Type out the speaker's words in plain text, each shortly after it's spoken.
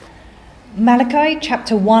Malachi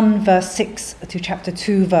chapter 1 verse 6 to chapter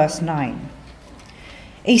 2 verse 9.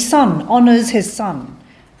 A son honors his son.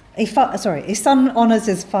 A son honors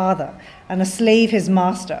his father, and a slave his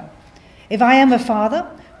master. If I am a father,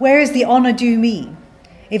 where is the honor due me?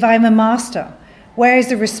 If I am a master, where is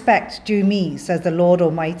the respect due me, says the Lord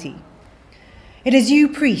Almighty. It is you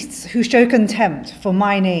priests who show contempt for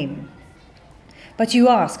my name. But you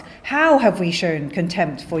ask, how have we shown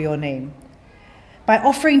contempt for your name? By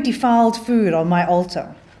offering defiled food on my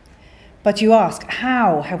altar. But you ask,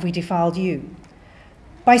 how have we defiled you?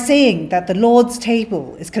 By saying that the Lord's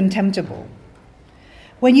table is contemptible.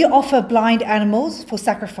 When you offer blind animals for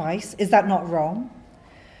sacrifice, is that not wrong?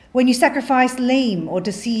 When you sacrifice lame or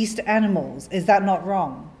deceased animals, is that not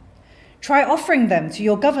wrong? Try offering them to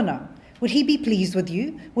your governor. Would he be pleased with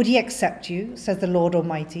you? Would he accept you, says the Lord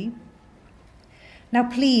Almighty? Now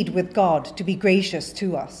plead with God to be gracious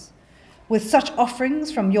to us. With such offerings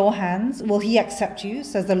from your hands, will he accept you,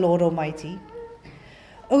 says the Lord Almighty?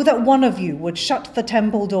 Oh, that one of you would shut the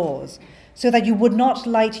temple doors, so that you would not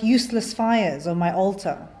light useless fires on my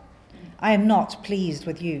altar. I am not pleased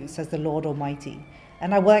with you, says the Lord Almighty,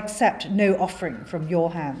 and I will accept no offering from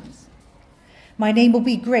your hands. My name will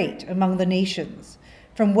be great among the nations,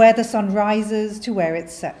 from where the sun rises to where it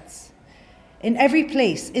sets. In every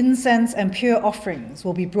place, incense and pure offerings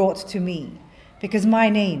will be brought to me, because my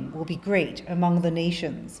name will be great among the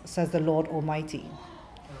nations, says the Lord Almighty.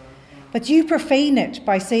 But you profane it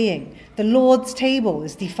by saying, the Lord's table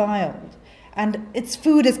is defiled, and its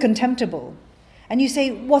food is contemptible. And you say,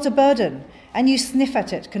 what a burden, and you sniff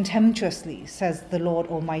at it contemptuously, says the Lord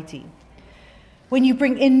Almighty. When you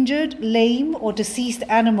bring injured, lame, or deceased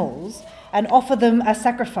animals and offer them as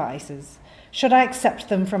sacrifices, should I accept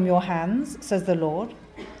them from your hands, says the Lord?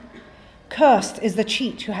 Cursed is the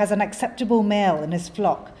cheat who has an acceptable male in his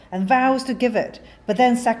flock and vows to give it, but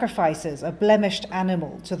then sacrifices a blemished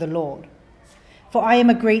animal to the Lord. For I am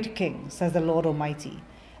a great king, says the Lord Almighty,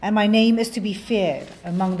 and my name is to be feared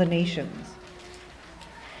among the nations.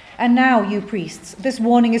 And now, you priests, this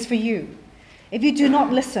warning is for you. If you do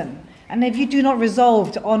not listen, and if you do not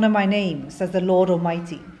resolve to honor my name, says the Lord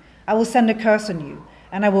Almighty, I will send a curse on you,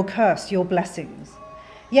 and I will curse your blessings.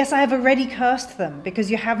 Yes, I have already cursed them,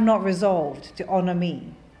 because you have not resolved to honor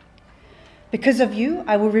me. Because of you,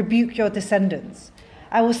 I will rebuke your descendants.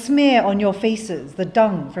 I will smear on your faces the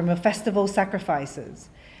dung from your festival sacrifices,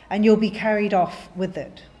 and you'll be carried off with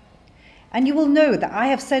it. And you will know that I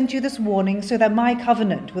have sent you this warning so that my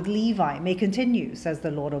covenant with Levi may continue, says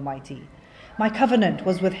the Lord Almighty. My covenant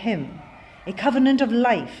was with him, a covenant of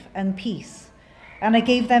life and peace, and I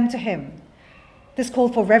gave them to him. This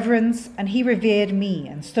called for reverence, and he revered me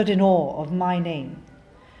and stood in awe of my name.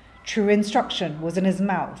 True instruction was in his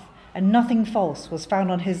mouth, and nothing false was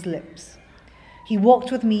found on his lips. He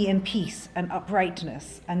walked with me in peace and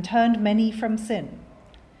uprightness, and turned many from sin.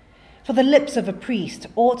 For the lips of a priest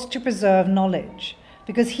ought to preserve knowledge,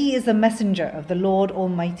 because he is the messenger of the Lord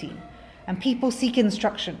Almighty, and people seek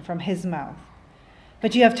instruction from his mouth.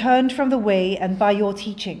 But you have turned from the way, and by your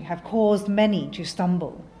teaching have caused many to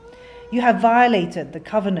stumble. You have violated the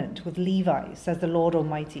covenant with Levi, says the Lord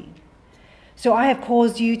Almighty. So I have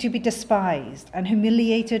caused you to be despised and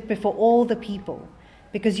humiliated before all the people,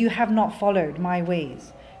 because you have not followed my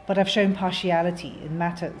ways, but have shown partiality in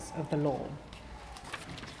matters of the law.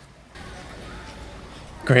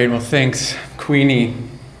 Great, well thanks, Queenie.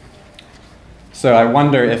 So I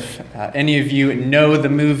wonder if any of you know the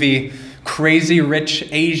movie Crazy Rich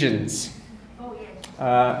Asians.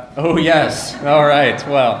 Oh yes, all right,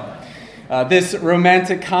 well. This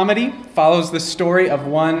romantic comedy follows the story of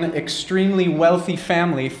one extremely wealthy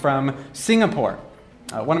family from Singapore.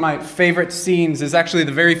 One of my favorite scenes is actually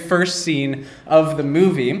the very first scene of the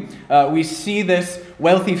movie. We see this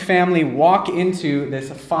wealthy family walk into this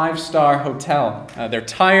 5-star hotel. They're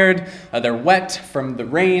tired, they're wet from the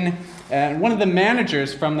rain, and one of the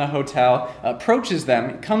managers from the hotel approaches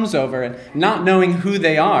them, comes over, and not knowing who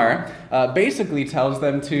they are, basically tells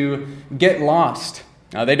them to get lost.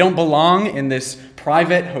 They don't belong in this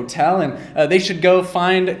private hotel, and they should go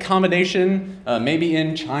find accommodation maybe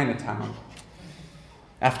in Chinatown.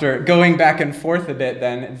 After going back and forth a bit,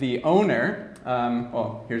 then the owner,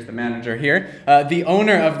 here's the manager here, the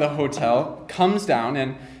owner of the hotel comes down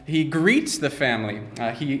and he greets the family.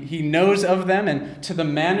 He knows of them, and to the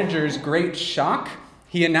manager's great shock,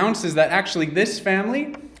 he announces that actually this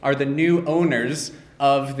family are the new owners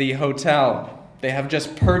of the hotel. They have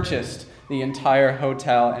just purchased the entire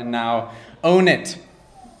hotel and now own it.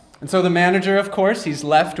 And so the manager, of course, he's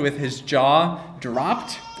left with his jaw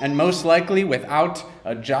dropped and most likely without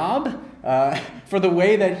a job for the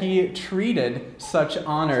way that he treated such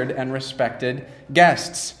honored and respected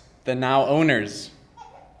guests, the now owners.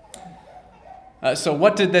 So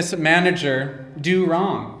what did this manager do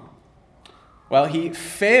wrong? Well, he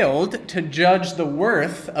failed to judge the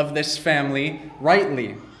worth of this family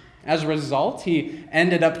rightly. As a result, he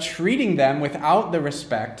ended up treating them without the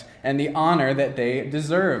respect and the honor that they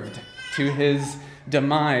deserved, to his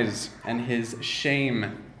demise and his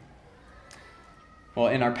shame. Well,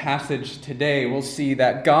 in our passage today, we'll see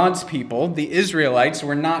that God's people, the Israelites,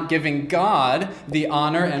 were not giving God the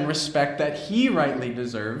honor and respect that he rightly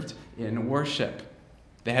deserved in worship.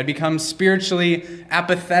 They had become spiritually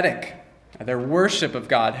apathetic. Their worship of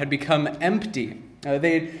God had become empty.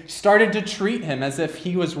 They started to treat him as if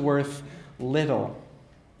he was worth little.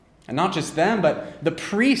 And not just them, but the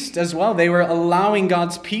priest as well. They were allowing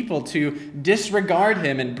God's people to disregard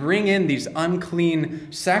him and bring in these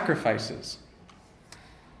unclean sacrifices.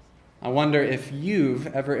 I wonder if you've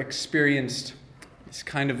ever experienced this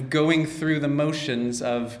kind of going through the motions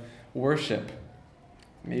of worship.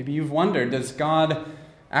 Maybe you've wondered, does God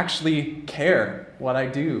actually care what I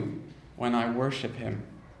do when I worship him?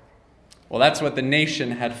 Well, that's what the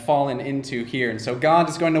nation had fallen into here. And so God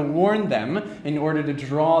is going to warn them in order to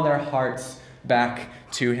draw their hearts back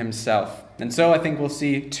to himself. And so I think we'll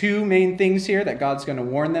see two main things here that God's going to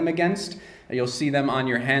warn them against. You'll see them on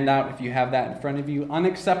your handout if you have that in front of you.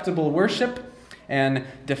 Unacceptable worship and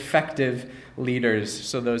defective leaders.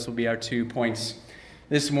 So those will be our 2 points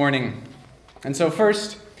this morning. And so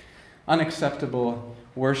first, unacceptable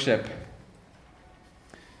worship.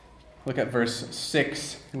 Look at verse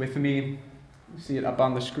 6 with me. You see it up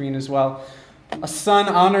on the screen as well. A son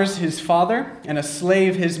honors his father, and a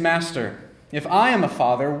slave his master. If I am a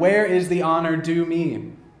father, where is the honor due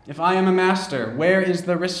me? If I am a master, where is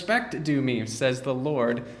the respect due me? Says the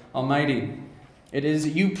Lord Almighty. It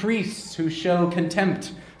is you priests who show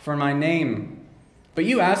contempt for my name. But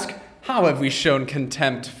you ask, how have we shown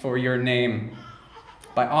contempt for your name?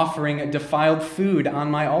 By offering defiled food on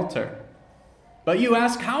my altar. But you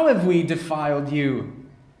ask, how have we defiled you?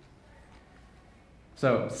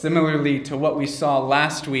 So, similarly to what we saw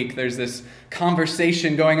last week, there's this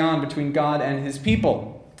conversation going on between God and his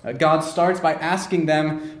people. God starts by asking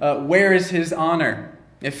them, where is his honor?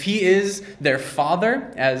 If he is their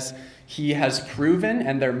father, as he has proven,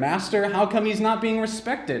 and their master, how come he's not being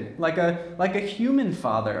respected like a human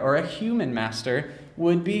father or a human master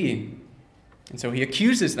would be? And so he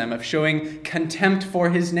accuses them of showing contempt for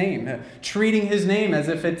his name, treating his name as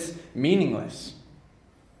if it's meaningless.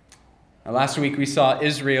 Now, last week we saw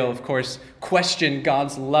Israel, of course, question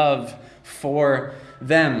God's love for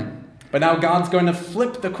them. But now God's going to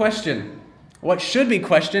flip the question. What should be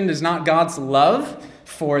questioned is not God's love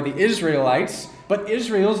for the Israelites, but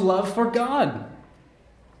Israel's love for God.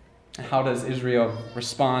 How does Israel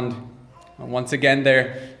respond? Well, once again,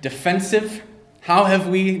 they're defensive. How have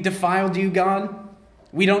we defiled you, God?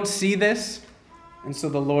 We don't see this. And so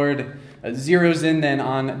the Lord zeroes in then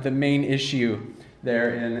on the main issue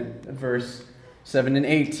there in verse 7 and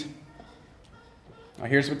 8. Now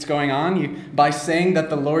here's what's going on. By saying that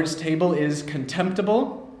the Lord's table is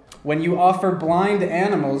contemptible, when you offer blind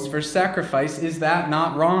animals for sacrifice, is that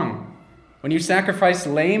not wrong? When you sacrifice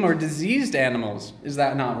lame or diseased animals, is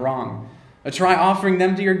that not wrong? Try offering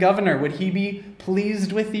them to your governor. Would he be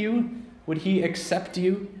pleased with you? Would he accept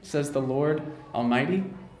you, says the Lord Almighty?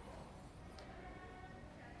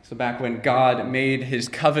 So back when God made his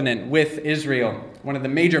covenant with Israel, one of the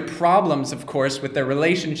major problems, of course, with their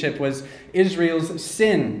relationship was Israel's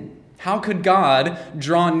sin. How could God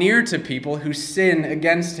draw near to people who sin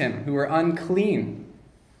against him, who are unclean?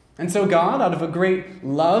 And so God, out of a great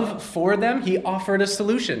love for them, he offered a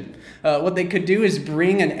solution. What they could do is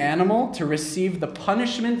bring an animal to receive the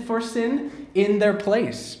punishment for sin in their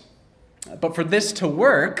place. But for this to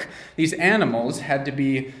work, these animals had to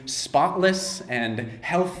be spotless and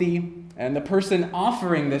healthy, and the person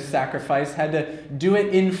offering this sacrifice had to do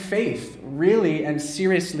it in faith, really and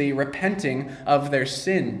seriously repenting of their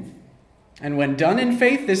sin. And when done in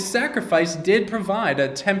faith, this sacrifice did provide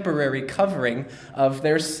a temporary covering of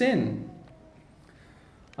their sin.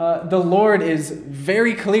 The Lord is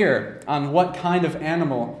very clear on what kind of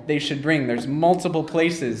animal they should bring. There's multiple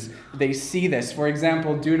places they see this. For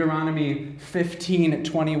example, Deuteronomy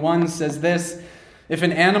 15:21 says this: if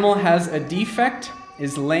an animal has a defect,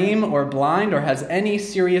 is lame or blind, or has any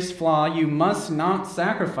serious flaw, you must not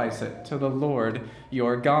sacrifice it to the Lord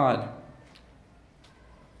your God.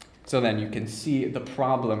 So then you can see the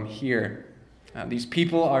problem here. These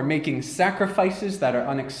people are making sacrifices that are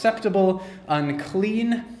unacceptable,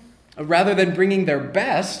 unclean, rather than bringing their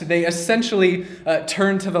best, they essentially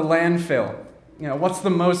turn to the landfill. What's the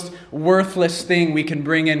most worthless thing we can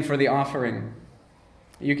bring in for the offering?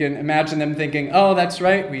 You can imagine them thinking, oh, that's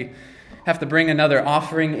right, we have to bring another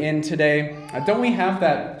offering in today. Don't we have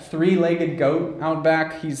that three-legged goat out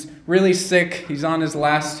back? He's really sick. He's on his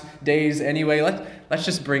last days anyway. Let's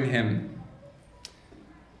just bring him.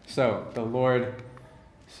 So the Lord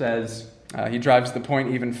says, he drives the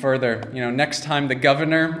point even further. Next time the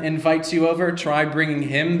governor invites you over, try bringing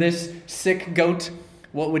him this sick goat.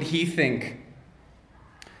 What would he think?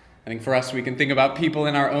 I think for us, we can think about people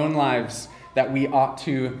in our own lives that we ought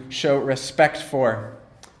to show respect for.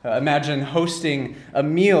 Imagine hosting a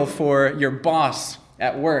meal for your boss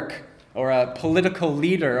at work, or a political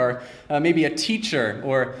leader, or maybe a teacher,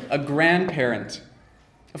 or a grandparent.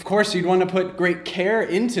 Of course, you'd want to put great care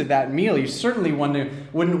into that meal. You certainly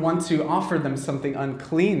wouldn't want to offer them something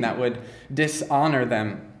unclean that would dishonor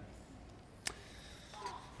them.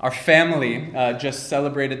 Our family just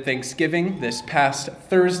celebrated Thanksgiving this past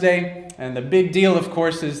Thursday, and the big deal, of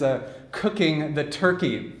course, is cooking the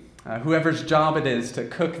turkey. Whoever's job it is to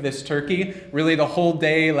cook this turkey, really the whole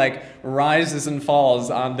day rises and falls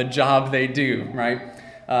on the job they do, right?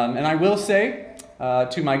 And I will say,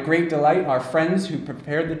 to my great delight, our friends who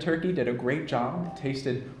prepared the turkey did a great job. It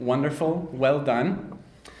tasted wonderful, well done.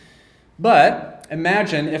 But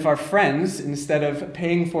imagine if our friends, instead of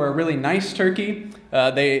paying for a really nice turkey,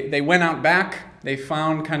 they went out back, they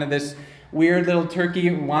found kind of this weird little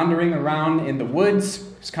turkey wandering around in the woods.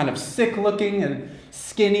 It's kind of sick looking and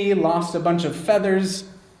skinny, lost a bunch of feathers.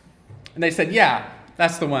 And they said, yeah,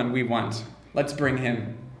 that's the one we want. Let's bring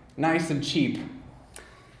him. Nice and cheap.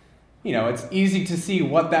 It's easy to see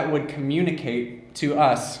what that would communicate to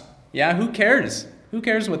us. Yeah, who cares? Who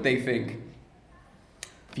cares what they think?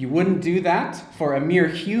 If you wouldn't do that for a mere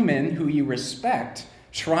human who you respect,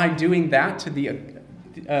 try doing that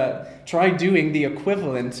try doing the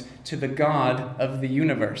equivalent to the God of the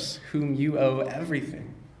universe, whom you owe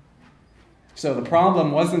everything. So the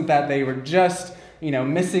problem wasn't that they were just,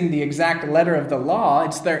 missing the exact letter of the law.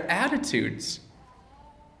 It's their attitudes.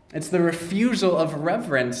 It's the refusal of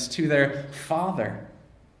reverence to their Father.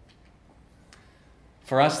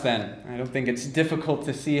 For us then, I don't think it's difficult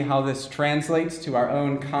to see how this translates to our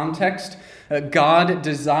own context. God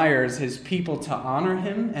desires his people to honor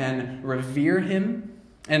him and revere him.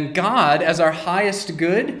 And God, as our highest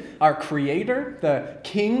good, our Creator, the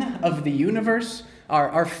King of the universe,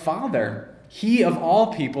 our Father, he of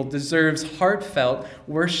all people deserves heartfelt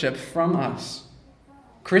worship from us.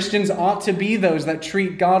 Christians ought to be those that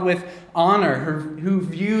treat God with honor, who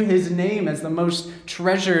view his name as the most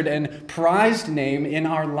treasured and prized name in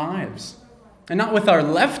our lives. And not with our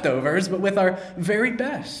leftovers, but with our very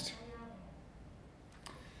best.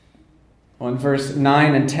 Well, in verse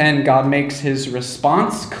 9 and 10, God makes his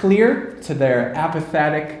response clear to their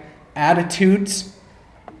apathetic attitudes.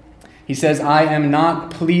 He says, I am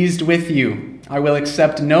not pleased with you. I will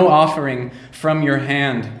accept no offering from your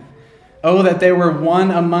hand. Oh, that there were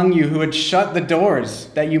one among you who would shut the doors,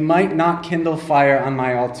 that you might not kindle fire on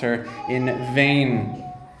my altar in vain.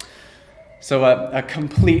 So a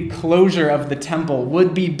complete closure of the temple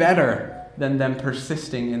would be better than them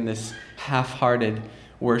persisting in this half-hearted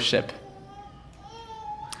worship.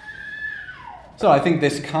 So I think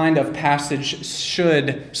this kind of passage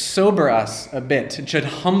should sober us a bit. It should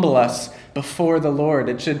humble us before the Lord.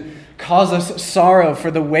 It should cause us sorrow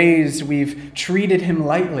for the ways we've treated him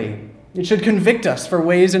lightly. It should convict us for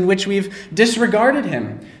ways in which we've disregarded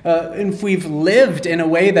him, if we've lived in a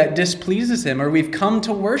way that displeases him, or we've come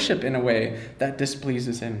to worship in a way that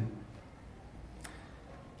displeases him.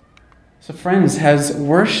 So friends, has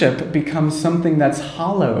worship become something that's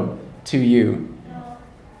hollow to you?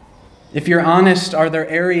 If you're honest, are there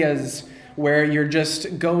areas where you're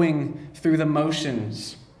just going through the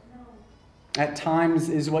motions? At times,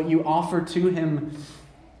 is what you offer to him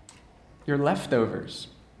your leftovers?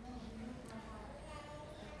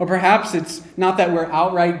 Or perhaps it's not that we're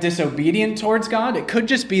outright disobedient towards God. It could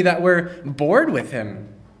just be that we're bored with him.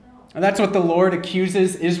 And that's what the Lord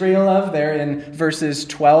accuses Israel of there in verses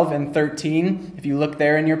 12 and 13. If you look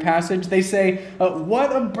there in your passage, they say,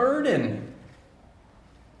 what a burden.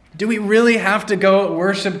 Do we really have to go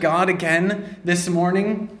worship God again this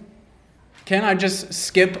morning? Can't I just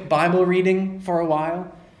skip Bible reading for a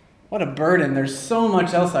while? What a burden. There's so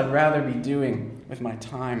much else I'd rather be doing with my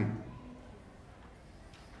time.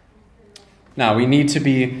 Now, we need to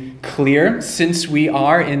be clear, since we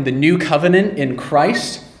are in the new covenant in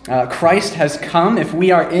Christ, Christ has come. If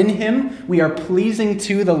we are in him, we are pleasing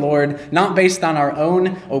to the Lord, not based on our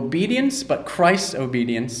own obedience, but Christ's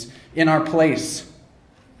obedience in our place.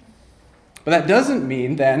 But that doesn't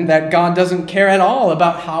mean then that God doesn't care at all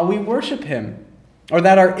about how we worship him, or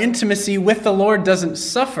that our intimacy with the Lord doesn't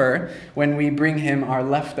suffer when we bring him our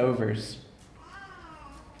leftovers.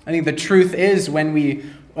 I think the truth is when we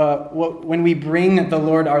bring the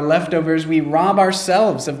Lord our leftovers, we rob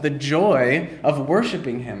ourselves of the joy of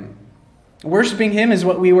worshiping him. Worshiping him is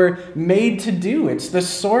what we were made to do. It's the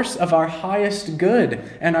source of our highest good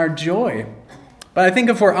and our joy. But I think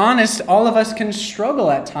if we're honest, all of us can struggle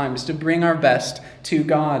at times to bring our best to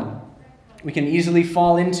God. We can easily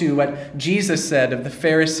fall into what Jesus said of the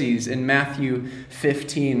Pharisees in Matthew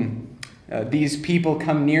 15. These people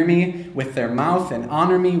come near me with their mouth and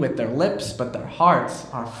honor me with their lips, but their hearts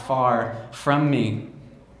are far from me.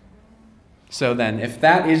 So then, if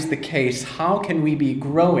that is the case, how can we be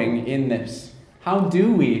growing in this? How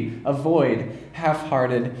do we avoid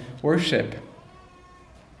half-hearted worship?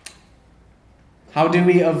 How do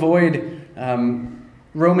we avoid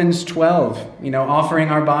Romans 12, offering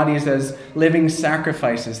our bodies as living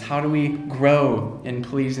sacrifices? How do we grow in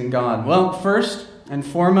pleasing God? Well, first and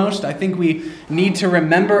foremost, I think we need to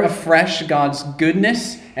remember afresh God's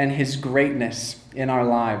goodness and his greatness in our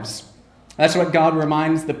lives. That's what God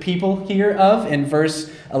reminds the people here of in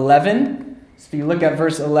verse 11. So if you look at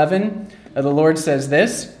verse 11, the Lord says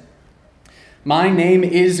this, "My name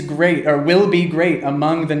is great, or will be great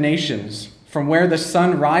among the nations, from where the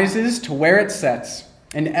sun rises to where it sets.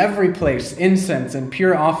 In every place incense and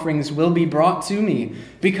pure offerings will be brought to me,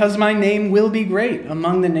 because my name will be great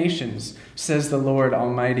among the nations, says the Lord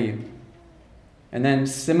Almighty." And then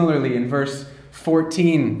similarly in verse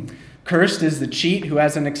 14, "Cursed is the cheat who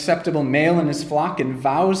has an acceptable male in his flock and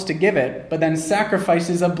vows to give it, but then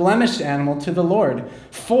sacrifices a blemished animal to the Lord.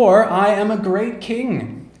 For I am a great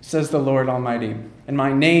king, says the Lord Almighty, and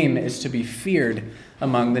my name is to be feared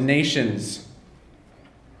among the nations."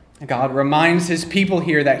 God reminds his people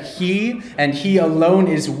here that he and he alone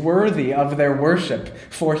is worthy of their worship,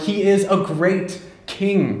 for he is a great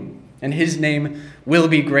king, and his name will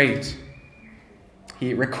be great.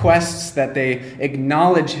 He requests that they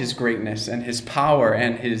acknowledge his greatness and his power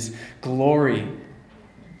and his glory.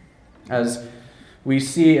 As we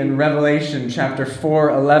see in Revelation chapter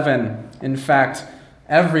 4:11, in fact,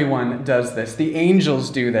 everyone does this. The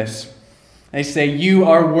angels do this. They say, "You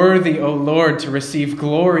are worthy, O Lord, to receive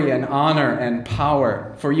glory and honor and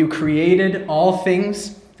power, for you created all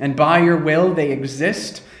things, and by your will they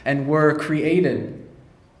exist and were created."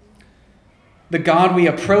 The God we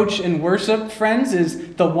approach in worship, friends,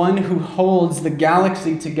 is the one who holds the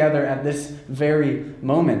galaxy together at this very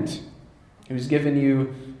moment, who's given you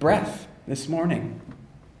breath this morning.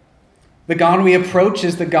 The God we approach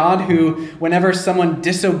is the God who, whenever someone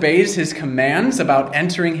disobeys his commands about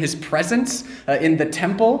entering his presence in the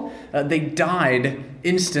temple, they died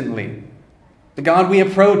instantly. The God we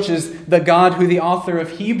approach is the God who the author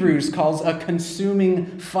of Hebrews calls a consuming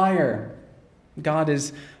fire. God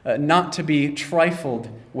is not to be trifled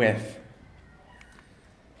with.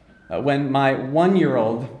 When my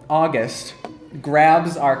 1-year-old, August,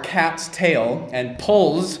 grabs our cat's tail and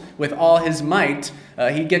pulls with all his might,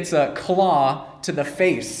 he gets a claw to the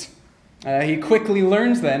face. He quickly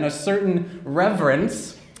learns then a certain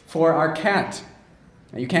reverence for our cat.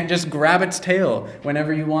 You can't just grab its tail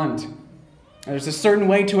whenever you want. There's a certain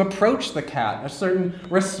way to approach the cat, a certain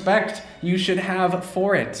respect you should have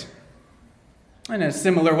for it. In a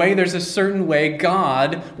similar way, there's a certain way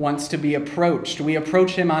God wants to be approached. We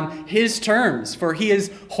approach him on his terms, for he is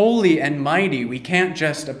holy and mighty. We can't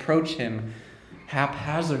just approach him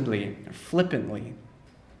haphazardly or flippantly.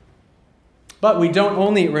 But we don't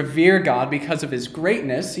only revere God because of his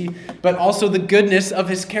greatness, but also the goodness of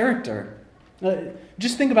his character.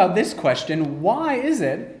 Just think about this question. Why is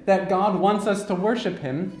it that God wants us to worship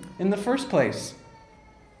him in the first place?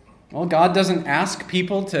 Well, God doesn't ask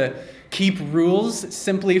people to keep rules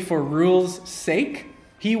simply for rules' sake.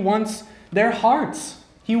 He wants their hearts.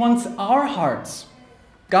 He wants our hearts.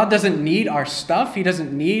 God doesn't need our stuff. He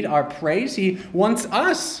doesn't need our praise. He wants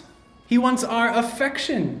us. He wants our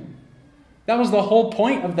affection. That was the whole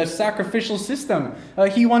point of the sacrificial system.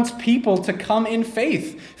 He wants people to come in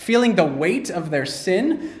faith, feeling the weight of their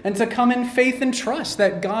sin, and to come in faith and trust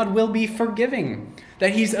that God will be forgiving,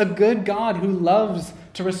 that he's a good God who loves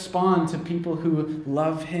to respond to people who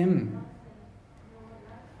love him.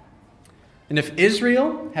 And if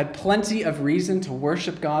Israel had plenty of reason to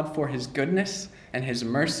worship God for his goodness and his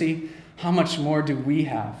mercy, how much more do we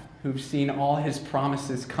have who've seen all his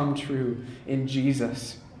promises come true in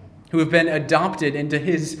Jesus, who have been adopted into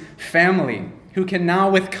his family, who can now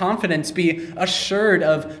with confidence be assured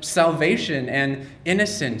of salvation and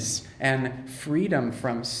innocence and freedom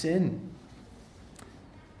from sin.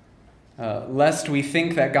 lest we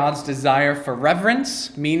think that God's desire for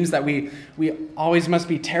reverence means that we always must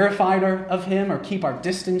be terrified of him or keep our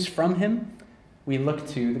distance from him, we look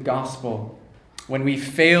to the gospel. When we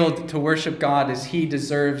failed to worship God as he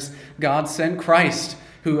deserves, God sent Christ,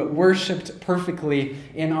 who worshiped perfectly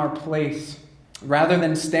in our place. Rather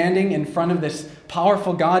than standing in front of this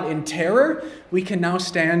powerful God in terror, we can now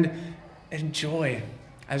stand in joy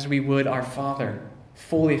as we would our Father,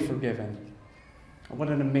 fully forgiven. What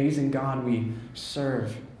an amazing God we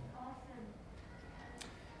serve.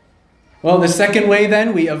 Well, the second way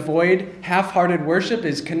then we avoid half-hearted worship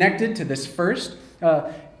is connected to this first,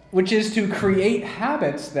 which is to create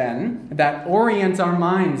habits then that orient our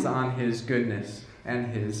minds on his goodness and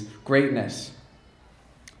his greatness.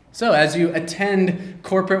 So as you attend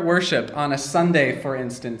corporate worship on a Sunday, for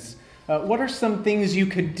instance, what are some things you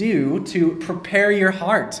could do to prepare your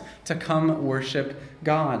heart to come worship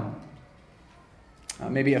God?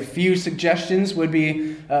 Maybe a few suggestions would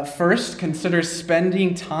be, first, consider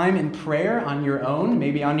spending time in prayer on your own,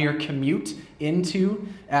 maybe on your commute into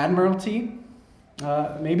Admiralty.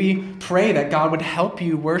 Maybe pray that God would help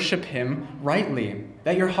you worship him rightly,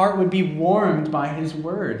 that your heart would be warmed by his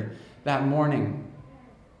word that morning.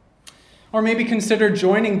 Or maybe consider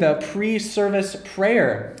joining the pre-service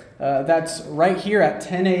prayer that's right here at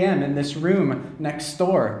 10 a.m. in this room next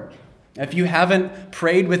door. If you haven't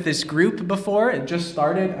prayed with this group before, it just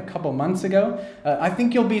started a couple months ago, I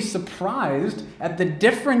think you'll be surprised at the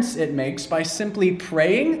difference it makes by simply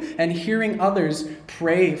praying and hearing others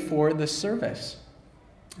pray for the service.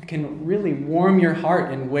 It can really warm your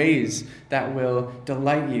heart in ways that will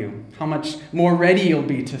delight you. How much more ready you'll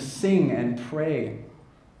be to sing and pray.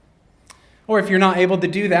 Or if you're not able to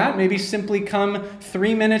do that, maybe simply come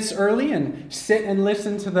 3 minutes early and sit and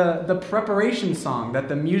listen to the preparation song that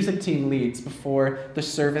the music team leads before the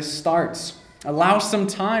service starts. Allow some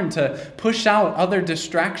time to push out other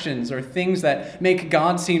distractions or things that make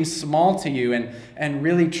God seem small to you and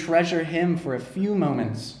really treasure him for a few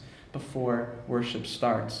moments before worship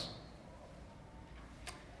starts.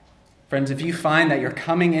 Friends, if you find that you're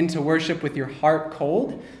coming into worship with your heart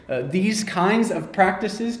cold, these kinds of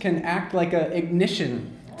practices can act like an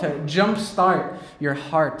ignition to jumpstart your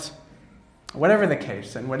heart. Whatever the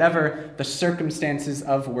case, and whatever the circumstances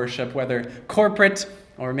of worship, whether corporate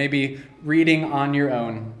or maybe reading on your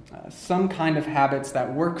own, some kind of habits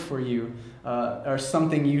that work for you are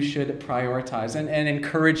something you should prioritize and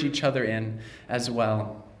encourage each other in as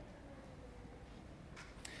well.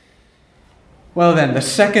 Well then, the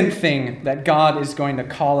second thing that God is going to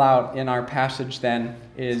call out in our passage then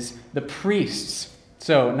is the priests.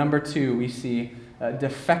 So, number 2, we see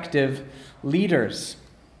defective leaders.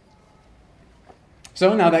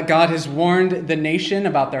 So now that God has warned the nation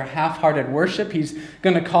about their half-hearted worship, he's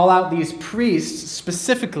going to call out these priests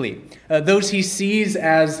specifically, those he sees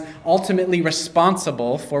as ultimately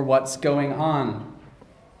responsible for what's going on.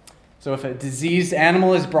 So if a diseased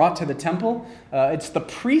animal is brought to the temple, it's the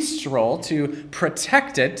priest's role to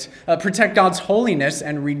protect it, protect God's holiness,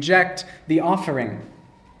 and reject the offering.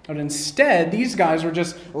 But instead, these guys were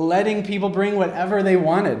just letting people bring whatever they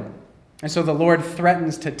wanted. And so the Lord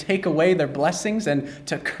threatens to take away their blessings and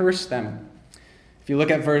to curse them. If you look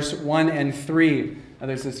at verse 1 and 3,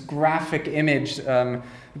 there's this graphic image. The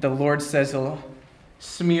Lord says he'll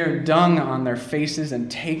smear dung on their faces and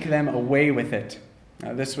take them away with it.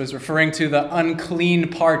 This was referring to the unclean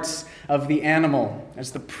parts of the animal.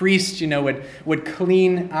 As the priest, would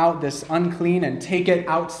clean out this unclean and take it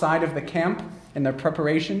outside of the camp in their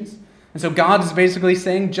preparations. And so God is basically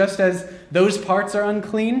saying, just as those parts are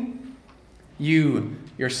unclean, you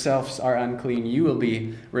yourselves are unclean. You will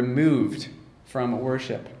be removed from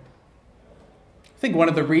worship. I think one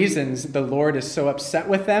of the reasons the Lord is so upset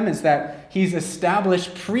with them is that he's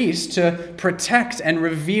established priests to protect and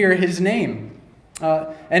revere his name.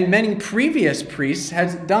 And many previous priests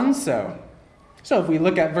had done so. So if we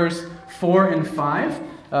look at verse 4 and 5,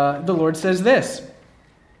 the Lord says this,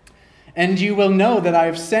 "And you will know that I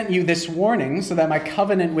have sent you this warning so that my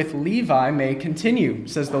covenant with Levi may continue,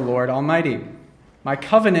 says the Lord Almighty. My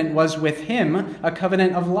covenant was with him a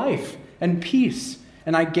covenant of life and peace,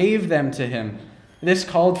 and I gave them to him. This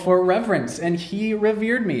called for reverence, and he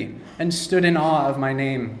revered me and stood in awe of my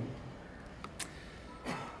name."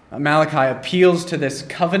 Malachi appeals to this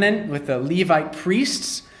covenant with the Levite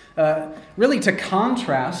priests, really to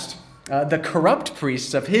contrast the corrupt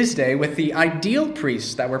priests of his day with the ideal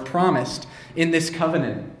priests that were promised in this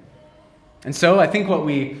covenant. And so I think what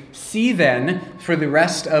we see then for the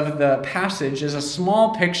rest of the passage is a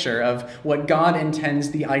small picture of what God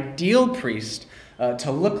intends the ideal priest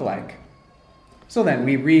to look like. So then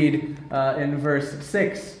we read in verse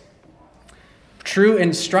 6, True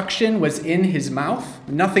instruction was in his mouth.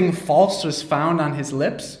 Nothing false was found on his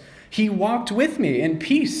lips. He walked with me in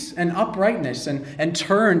peace and uprightness and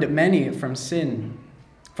turned many from sin.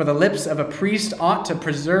 For the lips of a priest ought to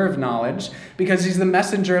preserve knowledge, because he's the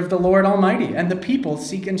messenger of the Lord Almighty, and the people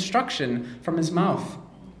seek instruction from his mouth.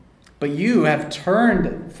 But you have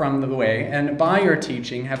turned from the way, and by your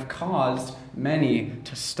teaching have caused many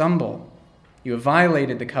to stumble. You have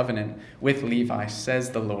violated the covenant with Levi,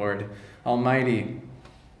 says the Lord Almighty.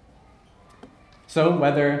 So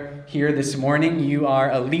whether here this morning you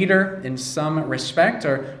are a leader in some respect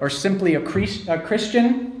or simply a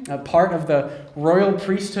Christian, a part of the royal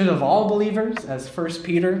priesthood of all believers, as 1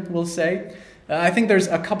 Peter will say, I think there's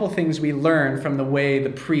a couple things we learn from the way the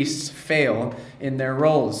priests fail in their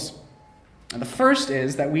roles. And the first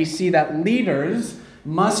is that we see that leaders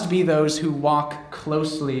must be those who walk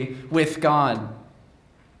closely with God.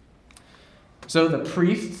 So the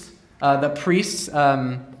priests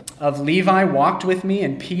of Levi walked with me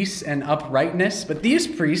in peace and uprightness, but these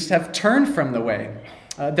priests have turned from the way.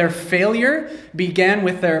 Their failure began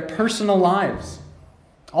with their personal lives.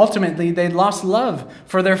 Ultimately, they lost love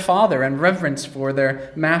for their father and reverence for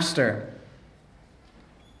their master.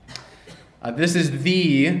 This is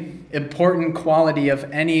the important quality of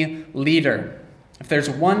any leader. If there's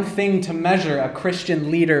one thing to measure a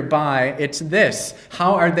Christian leader by, it's this: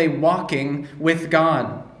 how are they walking with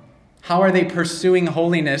God? How are they pursuing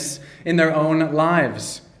holiness in their own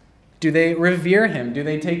lives? Do they revere him? Do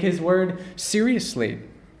they take his word seriously?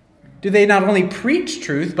 Do they not only preach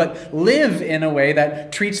truth, but live in a way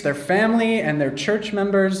that treats their family and their church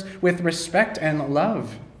members with respect and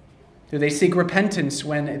love? Do they seek repentance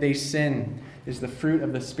when they sin? Is the fruit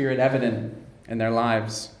of the Spirit evident in their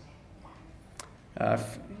lives?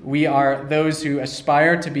 We are those who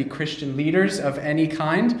aspire to be Christian leaders of any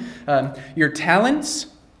kind. Your talents,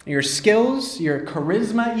 your skills, your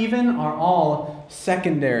charisma even, are all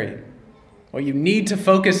secondary. What you need to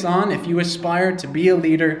focus on if you aspire to be a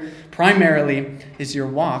leader primarily is your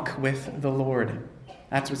walk with the Lord.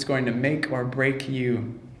 That's what's going to make or break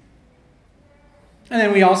you. And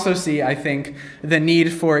then we also see, I think, the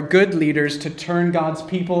need for good leaders to turn God's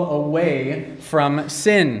people away from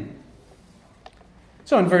sin.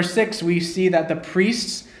 So in verse 6, we see that the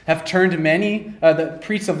priests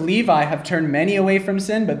of Levi have turned many away from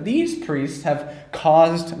sin, but these priests have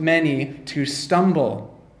caused many to stumble.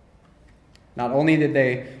 Not only did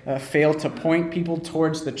they fail to point people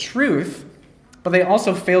towards the truth, but they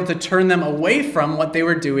also failed to turn them away from what they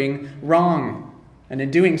were doing wrong. And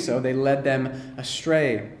in doing so, they led them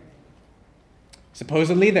astray.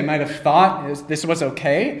 Supposedly, they might have thought this was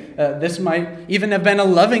okay. This might even have been a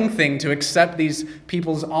loving thing to accept these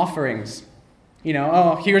people's offerings.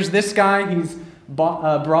 Here's this guy. He's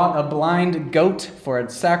brought a blind goat for a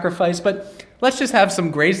sacrifice, but let's just have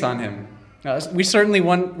some grace on him. We certainly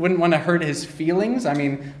wouldn't want to hurt his feelings. I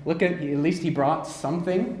mean, at least he brought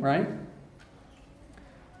something, right?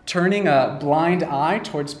 Turning a blind eye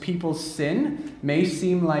towards people's sin may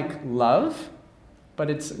seem like love, but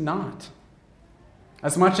it's not.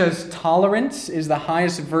 As much as tolerance is the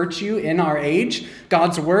highest virtue in our age,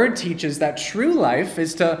 God's word teaches that true life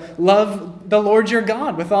is to love the Lord your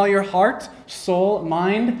God with all your heart, soul,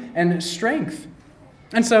 mind, and strength.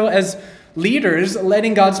 And so as leaders,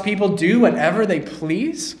 letting God's people do whatever they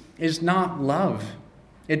please is not love.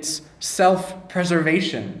 It's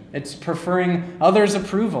self-preservation. It's preferring others'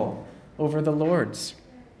 approval over the Lord's.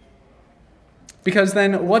 Because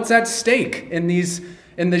then what's at stake in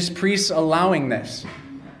these priests allowing this?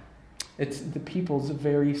 It's the people's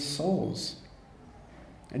very souls.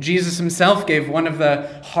 Jesus himself gave one of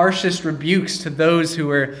the harshest rebukes to those who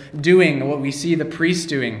were doing what we see the priests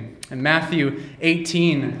doing. In Matthew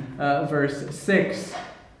 18, verse 6.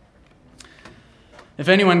 If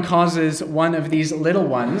anyone causes one of these little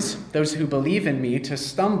ones, those who believe in me, to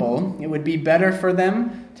stumble, it would be better for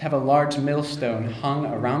them to have a large millstone hung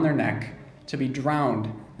around their neck, to be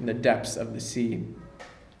drowned in the depths of the sea.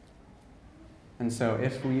 And so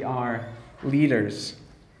if we are leaders,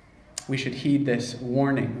 we should heed this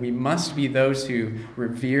warning. We must be those who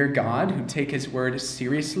revere God, who take his word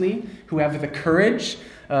seriously, who have the courage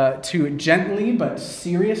to gently but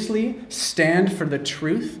seriously stand for the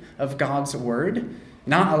truth of God's word,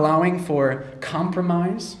 not allowing for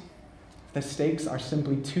compromise. The stakes are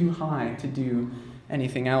simply too high to do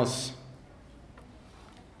anything else.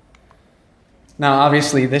 Now,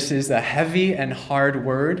 obviously, this is a heavy and hard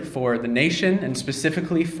word for the nation, and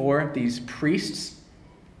specifically for these priests.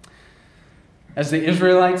 As the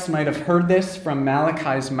Israelites might have heard this from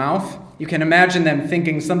Malachi's mouth, you can imagine them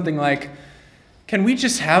thinking something like, can we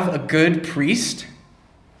just have a good priest?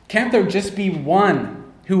 Can't there just be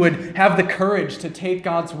one who would have the courage to take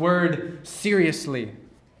God's word seriously,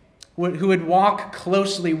 who would walk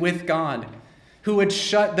closely with God, who would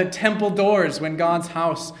shut the temple doors when God's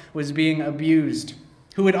house was being abused,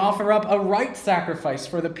 who would offer up a right sacrifice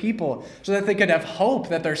for the people so that they could have hope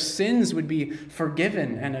that their sins would be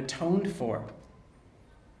forgiven and atoned for?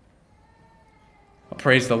 Well,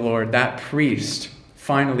 praise the Lord, that priest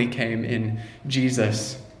finally came in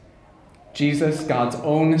Jesus. Jesus, God's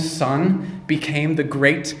own Son, became the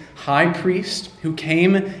great high priest who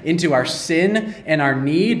came into our sin and our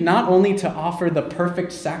need, not only to offer the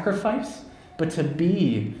perfect sacrifice, but to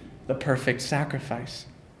be the perfect sacrifice.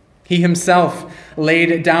 He himself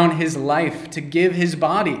laid down his life to give his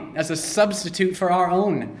body as a substitute for our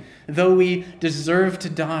own. Though we deserve to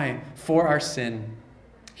die for our sin,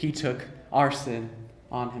 he took our sin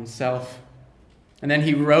on himself. And then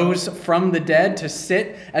he rose from the dead to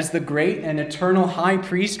sit as the great and eternal high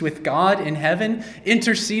priest with God in heaven,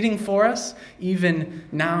 interceding for us even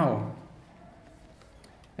now.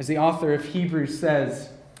 As the author of Hebrews says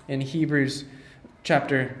in Hebrews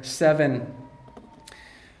chapter 7,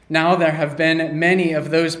 now there have been many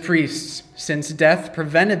of those priests since death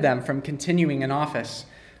prevented them from continuing in office.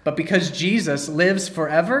 But because Jesus lives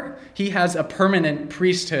forever, he has a permanent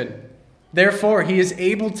priesthood. Therefore, he is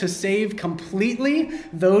able to save completely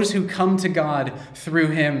those who come to God through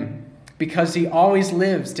him, because he always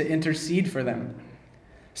lives to intercede for them.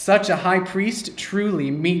 Such a high priest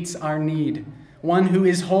truly meets our need, one who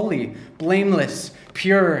is holy, blameless,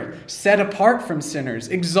 pure, set apart from sinners,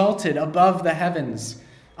 exalted above the heavens.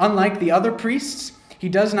 Unlike the other priests, he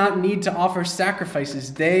does not need to offer sacrifices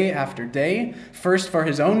day after day, first for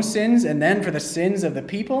his own sins and then for the sins of the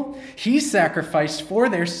people. He sacrificed for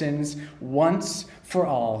their sins once for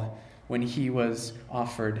all when he was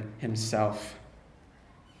offered himself.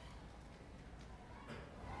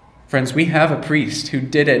 Friends, we have a priest who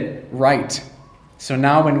did it right. So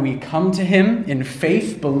now when we come to him in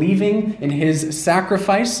faith, believing in his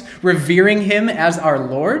sacrifice, revering him as our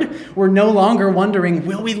Lord, we're no longer wondering,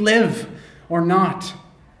 will we live or not?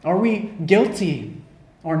 Are we guilty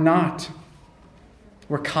or not?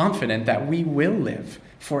 We're confident that we will live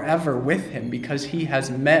forever with him because he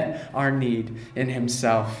has met our need in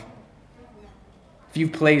himself. If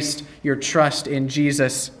you've placed your trust in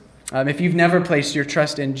Jesus, if you've never placed your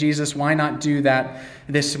trust in Jesus, why not do that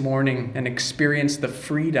this morning and experience the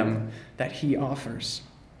freedom that he offers?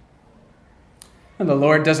 And the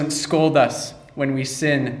Lord doesn't scold us when we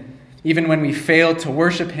sin. Even when we fail to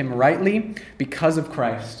worship him rightly, because of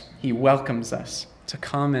Christ, he welcomes us to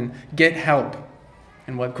come and get help.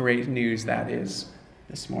 And what great news that is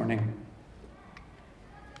this morning.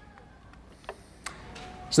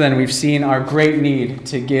 So then we've seen our great need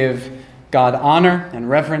to give God honor and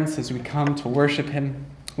reverence as we come to worship him.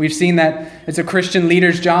 We've seen that it's a Christian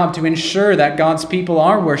leader's job to ensure that God's people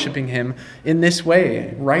are worshiping him in this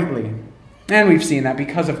way, rightly. And we've seen that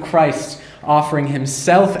because of Christ offering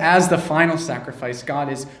himself as the final sacrifice,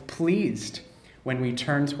 God is pleased when we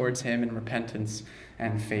turn towards him in repentance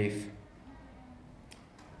and faith.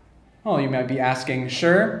 Well, you might be asking,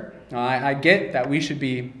 sure, I get that we should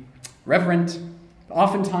be reverent.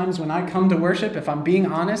 Oftentimes when I come to worship, if I'm being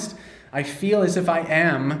honest, I feel as if I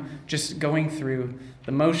am just going through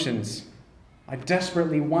the motions. I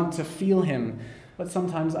desperately want to feel him, but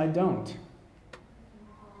sometimes I don't.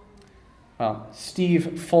 Well,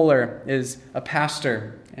 Steve Fuller is a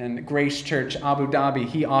pastor in Grace Church, Abu Dhabi.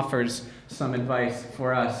 He offers some advice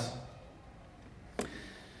for us.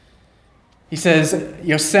 He says,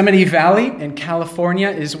 Yosemite Valley in California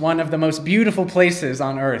is one of the most beautiful places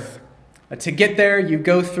on earth. To get there, you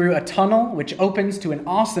go through a tunnel which opens to an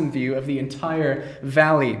awesome view of the entire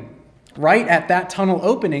valley. Right at that tunnel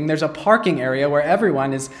opening, there's a parking area where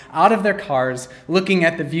everyone is out of their cars looking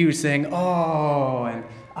at the view saying, oh, and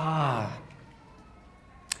ah.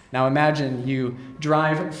 Now imagine you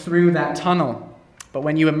drive through that tunnel, but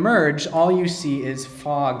when you emerge, all you see is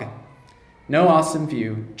fog. No awesome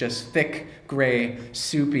view, just thick, gray,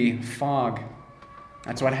 soupy fog.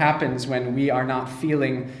 That's what happens when we are not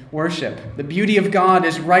feeling worship. The beauty of God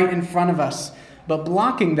is right in front of us, but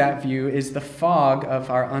blocking that view is the fog of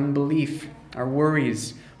our unbelief, our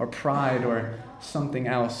worries, or pride, or something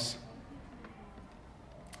else.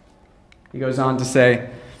 He goes on to say,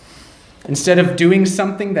 instead of doing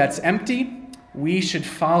something that's empty, we should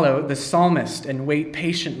follow the psalmist and wait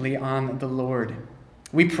patiently on the Lord.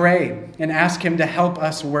 We pray and ask him to help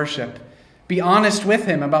us worship. Be honest with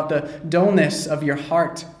him about the dullness of your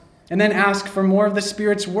heart, and then ask for more of the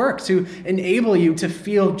Spirit's work to enable you to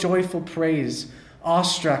feel joyful praise,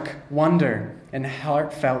 awestruck wonder, and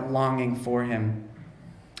heartfelt longing for him.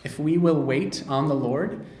 If we will wait on the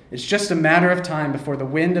Lord, it's just a matter of time before the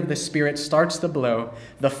wind of the Spirit starts to blow,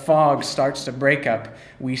 the fog starts to break up.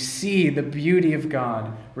 We see the beauty of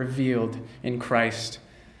God revealed in Christ,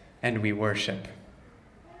 and we worship.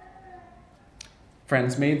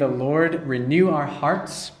 Friends, may the Lord renew our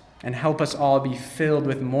hearts and help us all be filled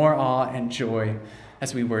with more awe and joy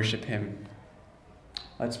as we worship him.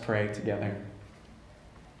 Let's pray together.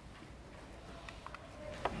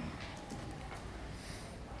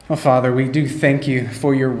 Well, Father, we do thank you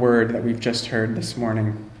for your word that we've just heard this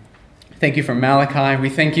morning. Thank you for Malachi. We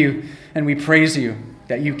thank you and we praise you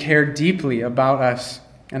that you care deeply about us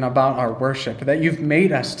and about our worship, that you've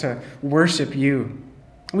made us to worship you.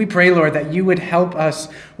 We pray, Lord, that you would help us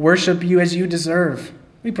worship you as you deserve.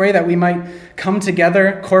 We pray that we might come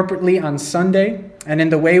together corporately on Sunday and in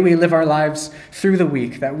the way we live our lives through the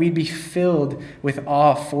week, that we'd be filled with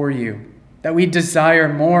awe for you, that we desire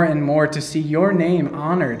more and more to see your name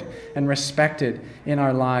honored and respected in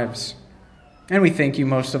our lives. And we thank you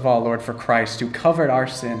most of all, Lord, for Christ, who covered our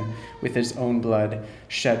sin with his own blood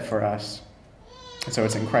shed for us. And so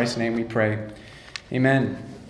it's in Christ's name we pray. Amen.